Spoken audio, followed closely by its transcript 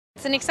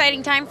It's an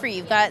exciting time for you.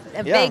 You've got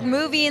a big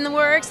movie in the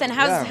works, and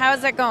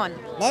how's that going?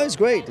 No, it's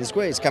great. It's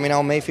great. It's coming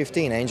out May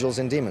 15, Angels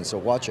and Demons. So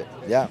watch it.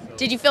 Yeah.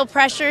 Did you feel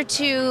pressure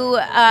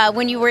to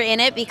when you were in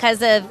it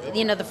because of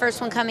the first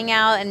one coming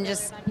out and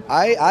just?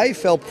 I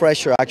felt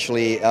pressure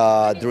actually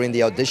during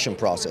the audition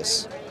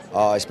process,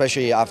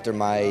 especially after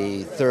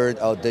my third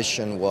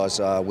audition was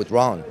with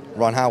Ron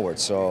Howard.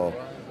 So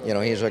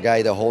he's a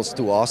guy that holds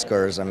 2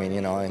 Oscars. I mean,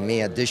 and me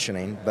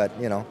auditioning, but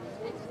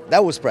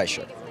that was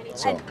pressure.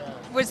 So.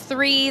 Was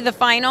 3 the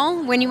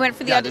final when you went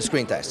for the audition? The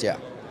screen test, yeah,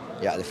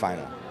 the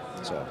final.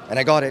 So, and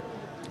I got it.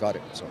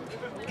 So,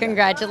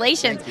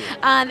 congratulations.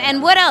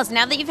 And what else?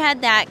 Now that you've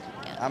had that,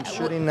 I'm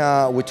shooting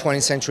with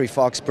 20th Century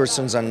Fox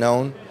Persons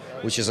Unknown,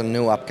 which is a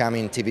new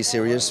upcoming TV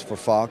series for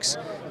Fox,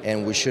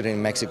 and we're shooting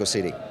in Mexico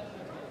City.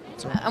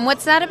 So. And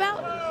what's that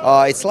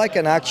about? It's like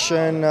an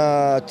action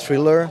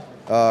thriller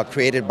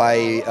created by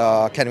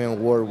Academy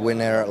Award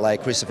winner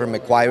like Christopher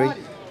McQuarrie.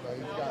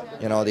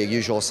 The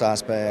Usual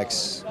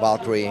Suspects,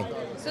 Valkyrie.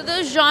 So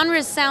those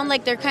genres sound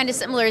like they're kind of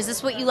similar. Is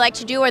this what you like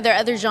to do? Are there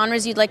other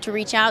genres you'd like to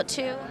reach out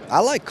to? I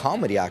like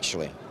comedy,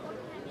 actually,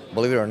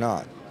 believe it or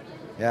not.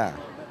 Yeah,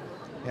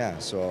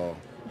 so...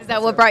 Is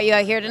that what brought you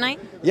out here tonight?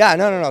 Yeah,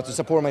 no, to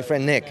support my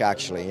friend Nick,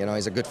 actually.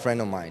 He's a good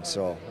friend of mine,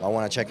 so I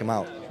want to check him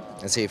out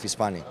and see if he's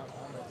funny.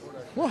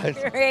 What?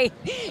 Great.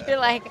 You're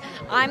like,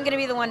 I'm going to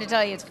be the one to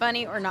tell you it's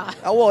funny or not.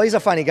 Well, he's a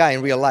funny guy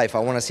in real life. I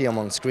want to see him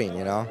on screen,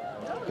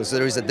 because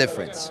there is a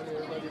difference.